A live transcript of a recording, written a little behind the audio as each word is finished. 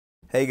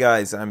Hey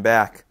guys, I'm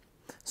back.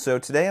 So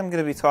today I'm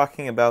going to be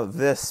talking about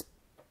this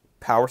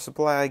power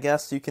supply, I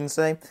guess you can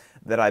say,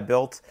 that I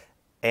built,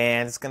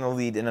 and it's going to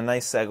lead in a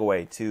nice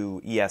segue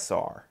to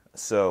ESR.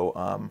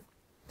 So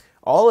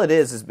all it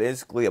is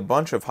basically a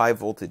bunch of high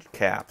voltage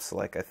caps,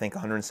 like I think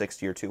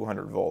 160 or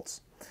 200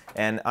 volts.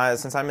 And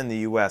since I'm in the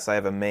US, I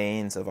have a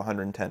mains of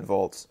 110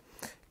 volts.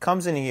 It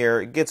comes in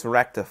here, it gets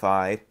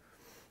rectified,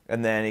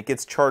 and then it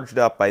gets charged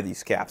up by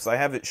these caps. I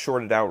have it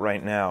shorted out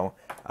right now,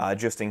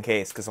 just in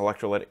case, because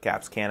electrolytic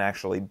caps can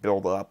actually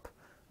build up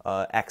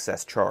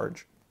excess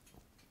charge.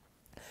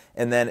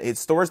 And then it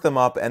stores them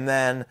up, and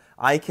then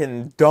I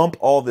can dump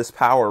all this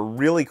power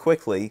really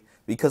quickly,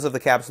 because of the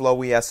cap's low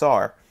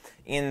ESR,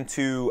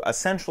 into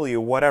essentially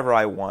whatever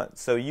I want.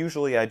 So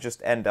usually I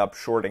just end up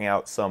shorting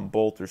out some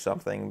bolt or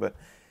something, but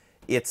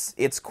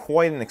it's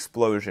quite an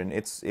explosion.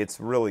 It's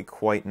really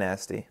quite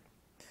nasty.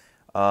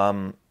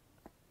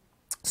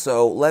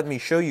 So let me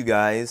show you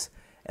guys,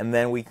 and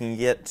then we can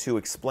get to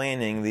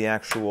explaining the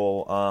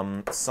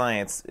actual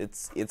science.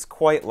 It's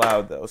quite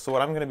loud though. So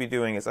what I'm going to be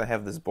doing is I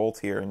have this bolt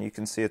here, and you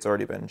can see it's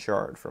already been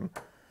charred from.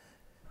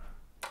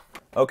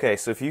 Okay,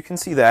 so if you can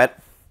see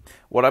that,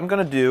 what I'm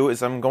going to do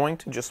is I'm going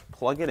to just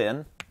plug it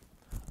in,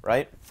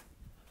 right?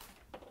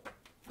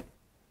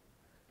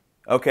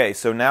 Okay,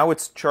 so now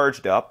it's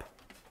charged up.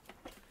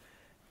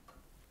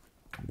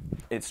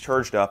 It's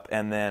charged up,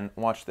 and then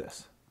watch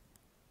this.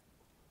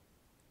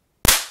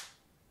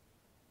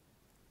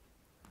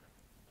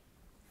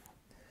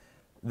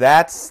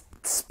 That's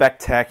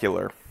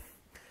spectacular.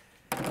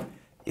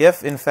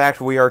 If, in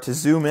fact, we are to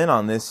zoom in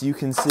on this, you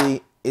can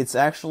see it's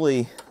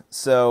actually,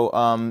 so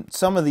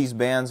some of these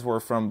bands were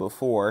from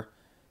before,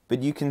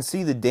 but you can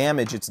see the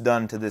damage it's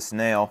done to this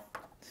nail.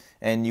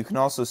 And you can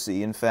also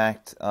see, in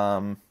fact,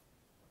 the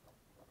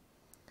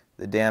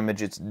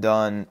damage it's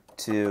done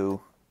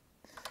to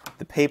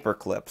the paper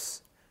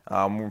clips.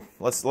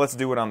 Let's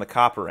do it on the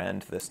copper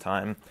end this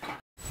time. I'm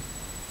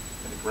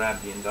going to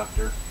grab the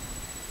inductor.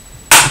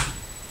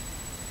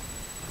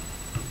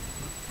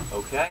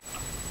 Okay.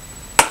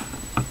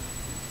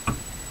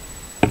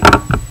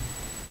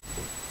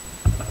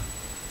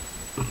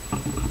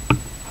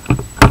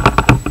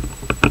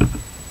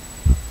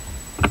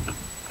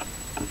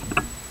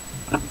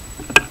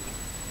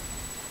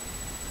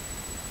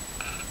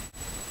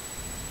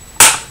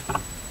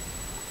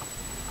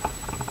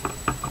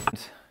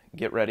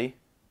 Get ready.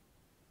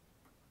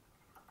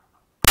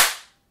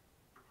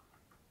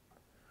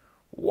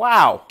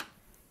 Wow!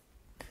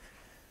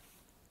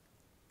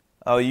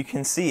 Oh, you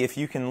can see, if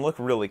you can look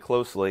really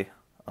closely,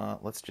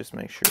 let's just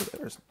make sure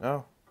there's,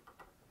 oh.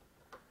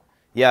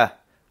 Yeah,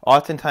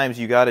 oftentimes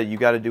you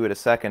gotta do it a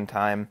second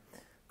time,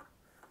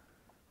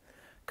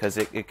 because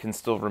it can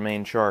still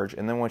remain charged.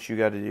 And then what you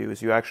gotta do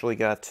is you actually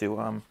got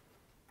to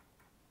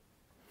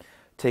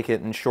take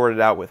it and short it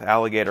out with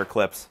alligator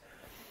clips,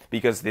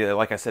 because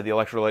like I said, the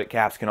electrolytic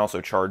caps can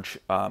also charge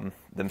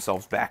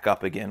themselves back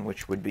up again,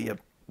 which would be a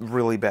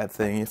really bad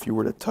thing if you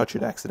were to touch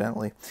it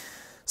accidentally.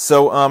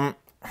 So,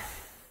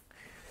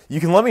 you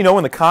can let me know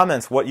in the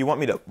comments what you want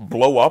me to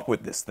blow up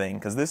with this thing,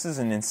 because this is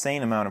an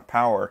insane amount of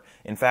power.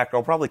 In fact,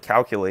 I'll probably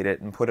calculate it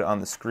and put it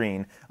on the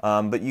screen.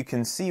 But you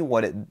can see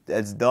what it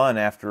has done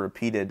after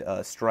repeated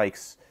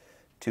strikes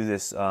to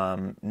this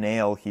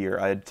nail here.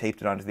 I had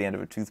taped it onto the end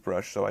of a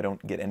toothbrush so I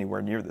don't get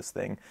anywhere near this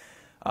thing.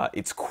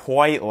 It's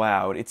quite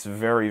loud. It's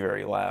very,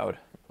 very loud.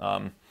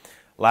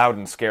 Loud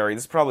and scary.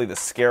 This is probably the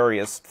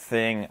scariest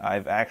thing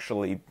I've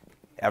actually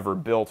ever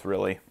built,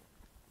 really.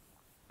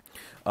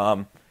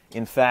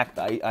 In fact,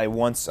 I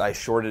once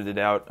shorted it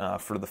out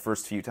for the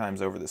first few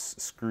times over this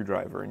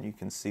screwdriver, and you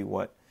can see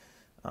what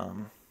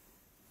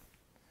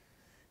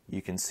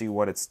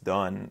it's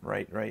done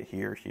right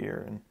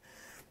here, and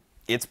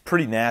it's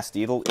pretty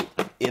nasty.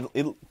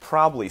 It'll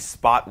probably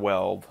spot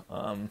weld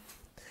a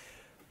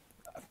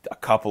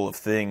couple of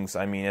things.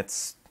 I mean,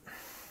 it's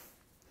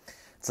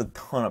a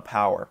ton of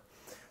power.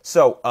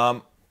 So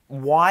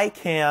why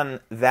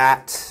does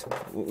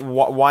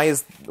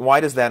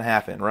that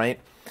happen, right?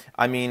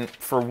 I mean,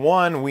 for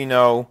one, we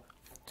know,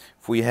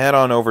 if we head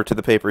on over to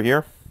the paper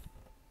here,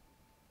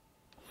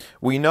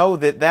 we know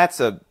that that's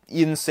a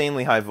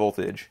insanely high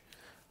voltage.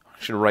 I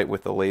should write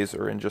with the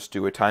laser and just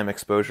do a time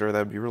exposure. That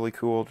would be really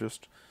cool.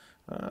 Just,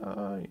 you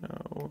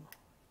know.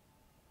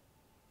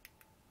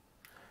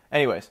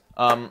 Anyways,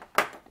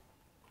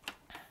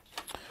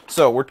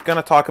 so we're going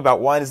to talk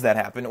about why does that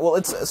happen. Well,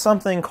 it's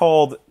something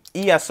called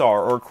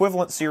ESR, or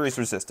equivalent series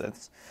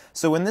resistance.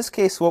 So in this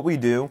case, what we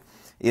do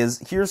is,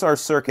 here's our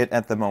circuit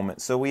at the moment.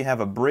 So we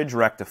have a bridge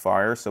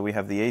rectifier, so we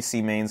have the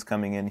AC mains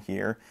coming in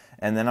here,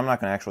 and then I'm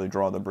not going to actually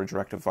draw the bridge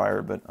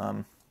rectifier, but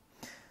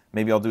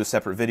maybe I'll do a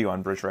separate video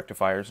on bridge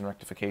rectifiers and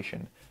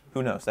rectification.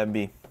 Who knows? That'd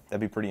be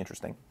pretty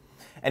interesting.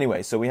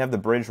 Anyway, so we have the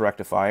bridge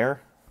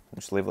rectifier,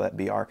 just label that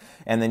BR,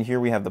 and then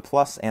here we have the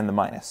plus and the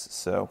minus.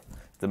 So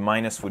the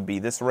minus would be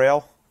this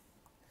rail,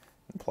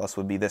 and plus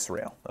would be this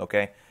rail,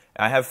 okay?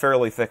 I have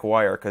fairly thick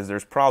wire, because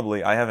there's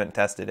probably, I haven't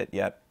tested it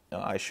yet,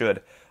 I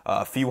should,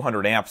 a few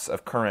hundred amps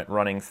of current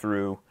running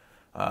through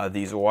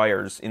these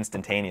wires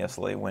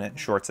instantaneously when it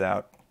shorts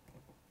out.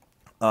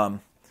 And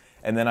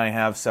then I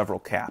have several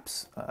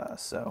caps.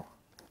 So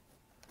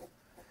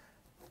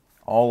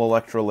all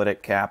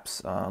electrolytic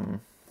caps,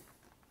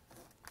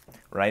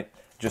 right?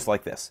 Just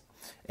like this.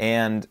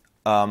 And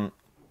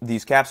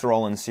these caps are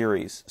all in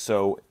series,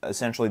 so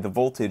essentially the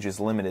voltage is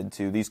limited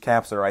to, these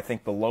caps are, I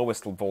think the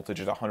lowest voltage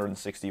is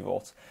 160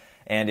 volts.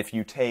 And if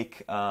you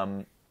take,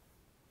 they're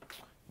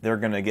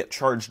going to get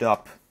charged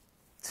up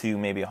to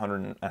maybe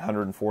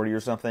 140 or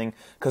something,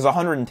 because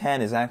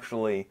 110 is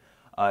actually,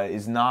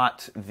 is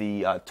not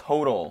the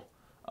total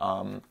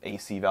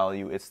AC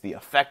value, it's the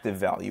effective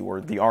value, or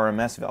the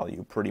RMS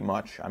value, pretty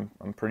much,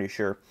 I'm pretty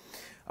sure.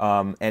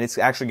 And it's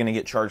actually going to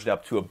get charged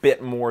up to a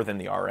bit more than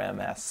the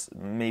RMS,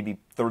 maybe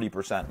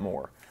 30%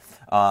 more.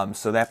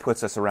 So that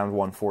puts us around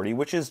 140,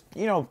 which is,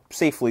 you know,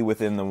 safely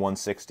within the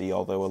 160,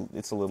 although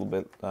it's a little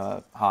bit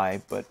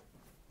high. But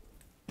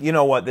you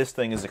know what? This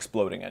thing is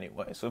exploding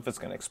anyway, so if it's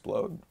going to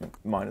explode,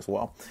 might as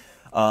well.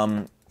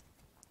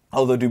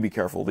 Although do be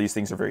careful. These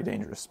things are very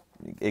dangerous.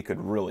 It could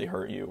really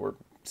hurt you or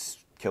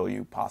kill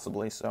you,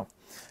 possibly. So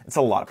it's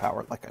a lot of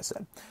power, like I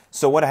said.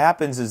 So what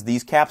happens is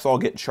these caps all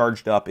get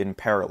charged up in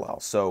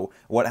parallel. So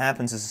what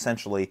happens is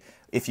essentially,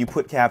 if you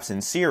put caps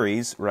in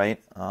series,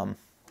 right,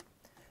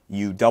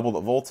 you double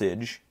the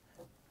voltage,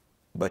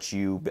 but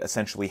you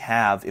essentially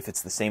have, if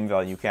it's the same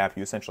value cap,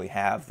 you essentially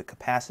have the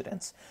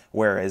capacitance.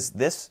 Whereas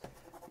this,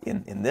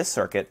 in this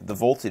circuit, the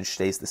voltage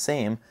stays the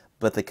same,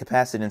 but the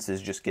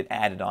capacitances just get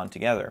added on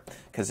together.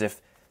 Because if,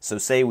 so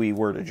say we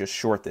were to just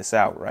short this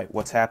out, right?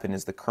 What's happened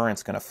is the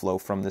current's going to flow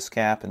from this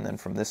cap, and then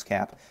from this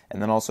cap,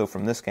 and then also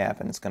from this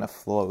cap, and it's going to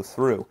flow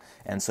through.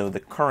 And so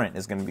the current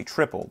is going to be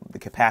tripled. The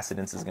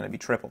capacitance is going to be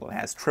tripled. It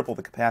has triple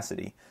the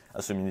capacity,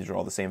 assuming these are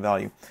all the same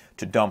value,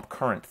 to dump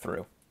current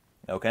through.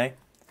 Okay?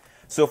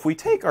 So if we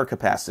take our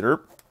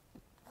capacitor,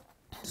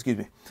 excuse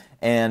me,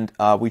 and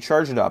we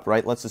charge it up,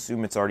 right? Let's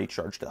assume it's already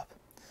charged up.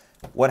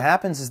 What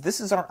happens is this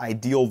is our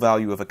ideal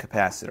value of a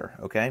capacitor,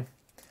 okay?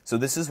 So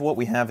this is what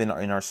we have in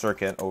our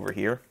circuit over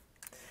here.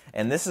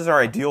 And this is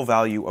our ideal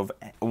value of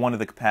one of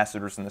the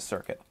capacitors in the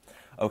circuit.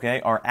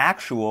 Okay, our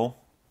actual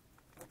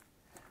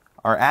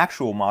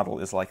model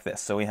is like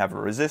this. So we have a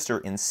resistor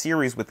in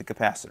series with the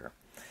capacitor.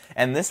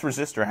 And this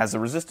resistor has a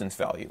resistance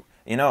value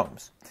in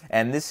ohms.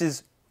 And this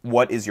is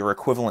what is your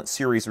equivalent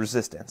series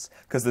resistance.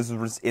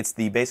 Because it's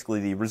basically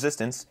the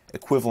resistance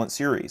equivalent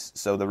series.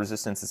 So the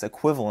resistance is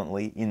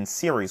equivalently in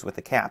series with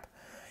the cap.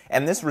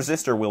 And this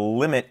resistor will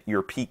limit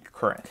your peak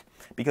current.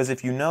 Because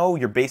if you know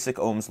your basic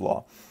Ohm's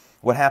law,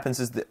 what happens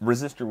is the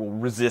resistor will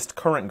resist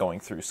current going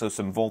through. So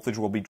some voltage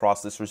will be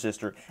across this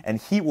resistor, and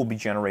heat will be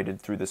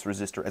generated through this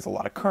resistor as a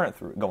lot of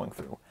current going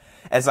through.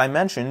 As I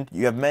mentioned,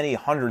 you have many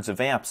hundreds of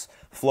amps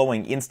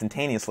flowing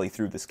instantaneously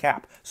through this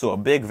cap. So a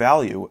big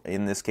value,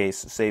 in this case,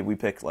 say we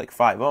pick like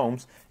 5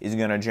 ohms, is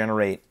going to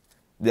generate,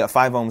 5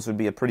 ohms would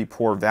be a pretty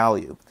poor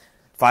value.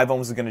 5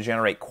 ohms is going to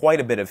generate quite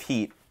a bit of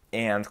heat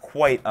and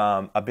quite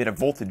a bit of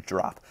voltage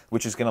drop,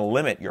 which is going to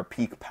limit your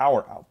peak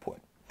power output.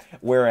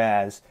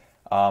 Whereas,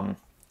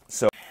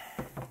 so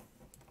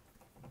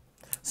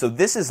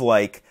this is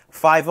like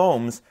 5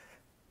 ohms.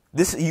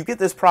 You get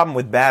this problem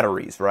with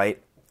batteries,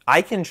 right?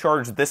 I can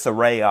charge this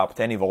array up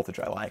to any voltage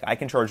I like. I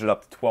can charge it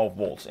up to 12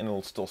 volts and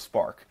it'll still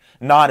spark.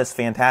 Not as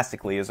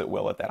fantastically as it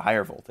will at that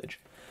higher voltage.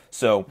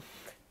 So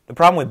the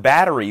problem with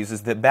batteries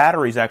is that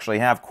batteries actually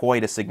have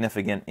quite a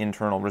significant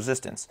internal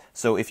resistance.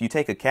 So if you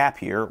take a cap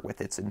here with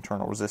its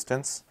internal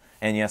resistance,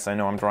 and yes, I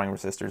know I'm drawing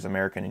resistors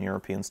American and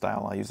European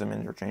style. I use them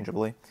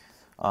interchangeably.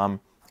 And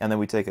then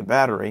we take a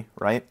battery,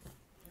 right?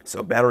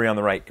 So battery on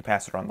the right,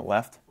 capacitor on the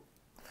left.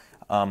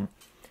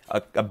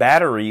 A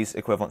battery's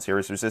equivalent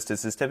series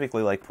resistance is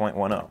typically like 0.1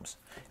 ohms.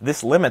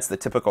 This limits the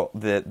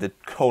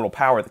total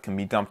power that can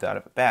be dumped out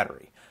of a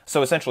battery.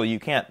 So essentially, you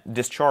can't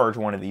discharge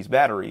one of these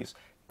batteries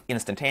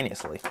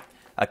instantaneously.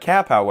 A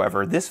cap,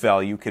 however, this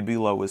value could be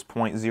low as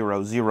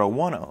 0.001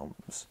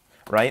 ohms,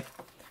 right?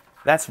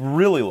 That's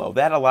really low.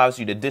 That allows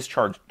you to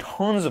discharge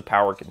tons of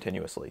power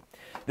continuously.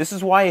 This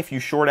is why if you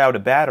short out a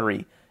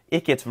battery,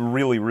 it gets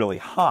really, really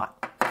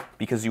hot,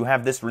 because you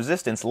have this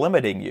resistance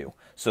limiting you.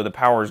 So the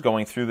power is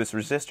going through this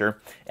resistor,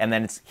 and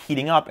then it's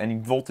heating up,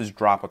 and voltage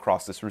drop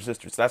across this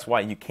resistor. So that's why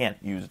you can't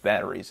use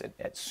batteries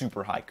at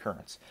super high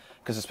currents,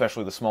 because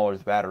especially the smaller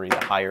the battery, the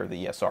higher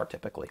the ESR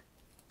typically.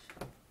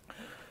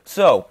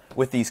 So,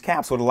 with these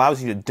caps, what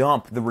allows you to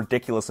dump the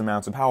ridiculous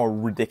amounts of power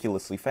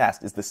ridiculously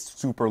fast is the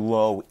super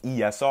low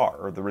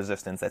ESR, or the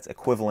resistance that's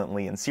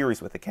equivalently in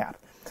series with the cap.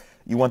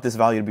 You want this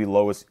value to be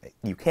low as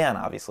you can,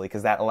 obviously,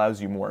 because that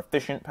allows you more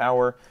efficient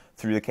power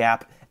through the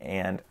cap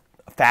and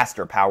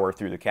faster power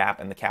through the cap,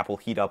 and the cap will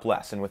heat up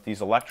less. And with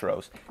these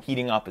electrodes,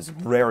 heating up is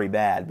very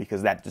bad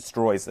because that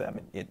destroys them.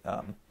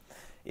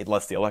 It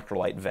lets the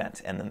electrolyte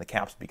vent, and then the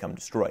caps become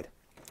destroyed.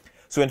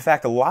 So in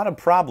fact, a lot of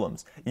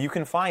problems, you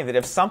can find that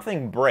if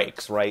something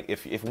breaks, right,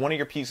 if one of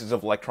your pieces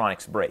of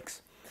electronics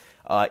breaks,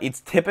 it's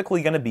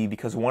typically going to be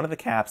because one of the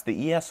caps,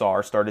 the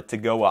ESR, started to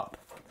go up.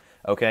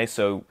 Okay,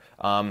 so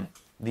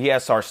the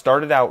ESR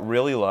started out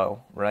really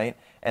low, right?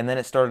 And then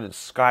it started to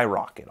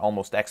skyrocket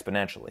almost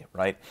exponentially,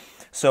 right?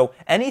 So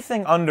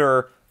anything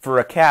under, for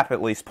a cap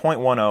at least,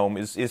 0.1 ohm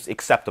is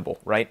acceptable,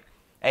 right?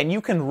 And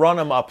you can run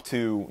them up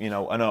to, you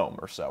know, an ohm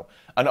or so.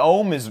 An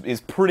ohm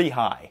is pretty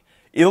high.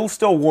 It'll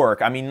still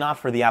work. I mean, not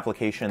for the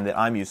application that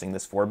I'm using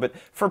this for, but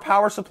for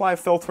power supply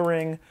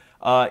filtering,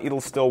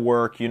 it'll still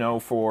work, you know,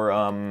 for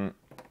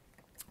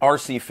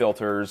RC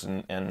filters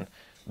and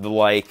the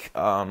like.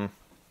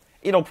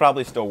 It'll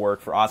probably still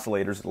work. For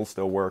oscillators, it'll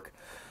still work.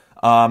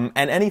 And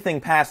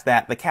anything past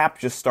that, the cap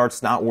just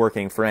starts not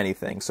working for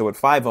anything. So at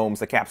 5 ohms,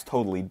 the cap's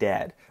totally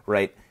dead,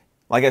 right?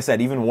 Like I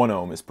said, even 1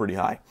 ohm is pretty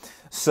high.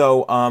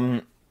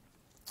 So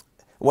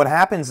what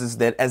happens is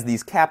that as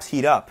these caps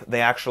heat up,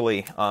 they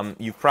actually,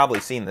 you've probably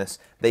seen this,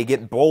 they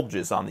get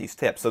bulges on these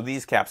tips. So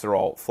these caps are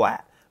all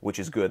flat, which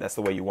is good. That's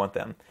the way you want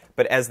them.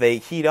 But as they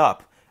heat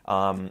up,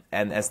 and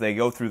as they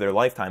go through their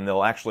lifetime,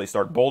 they'll actually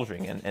start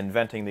bulging and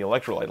venting the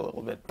electrolyte a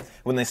little bit.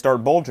 When they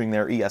start bulging,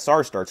 their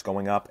ESR starts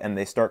going up, and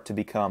they start to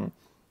become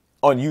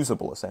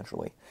unusable,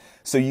 essentially.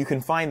 So you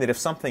can find that if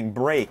something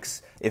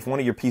breaks, if one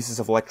of your pieces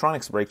of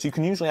electronics breaks, you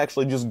can usually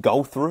actually just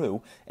go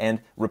through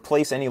and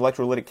replace any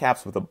electrolytic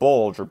caps with a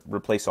bulge, or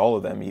replace all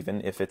of them,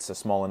 even if it's a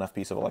small enough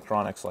piece of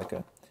electronics, like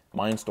a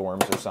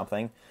Mindstorms or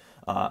something.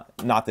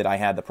 Not that I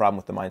had the problem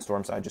with the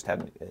Mindstorms, I just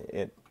had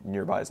it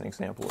nearby as an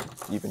example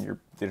of even your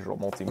digital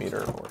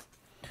multimeter or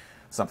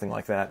something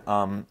like that.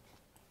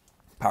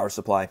 Power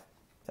supply,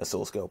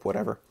 oscilloscope,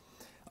 whatever.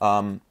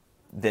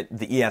 That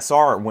the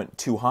ESR went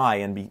too high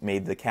and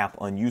made the cap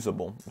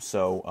unusable.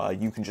 So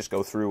you can just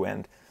go through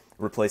and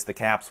replace the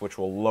caps, which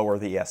will lower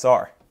the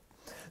ESR.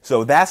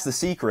 So that's the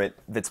secret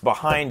that's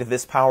behind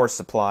this power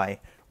supply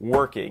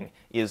working,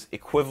 is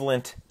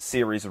equivalent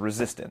series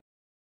resistance.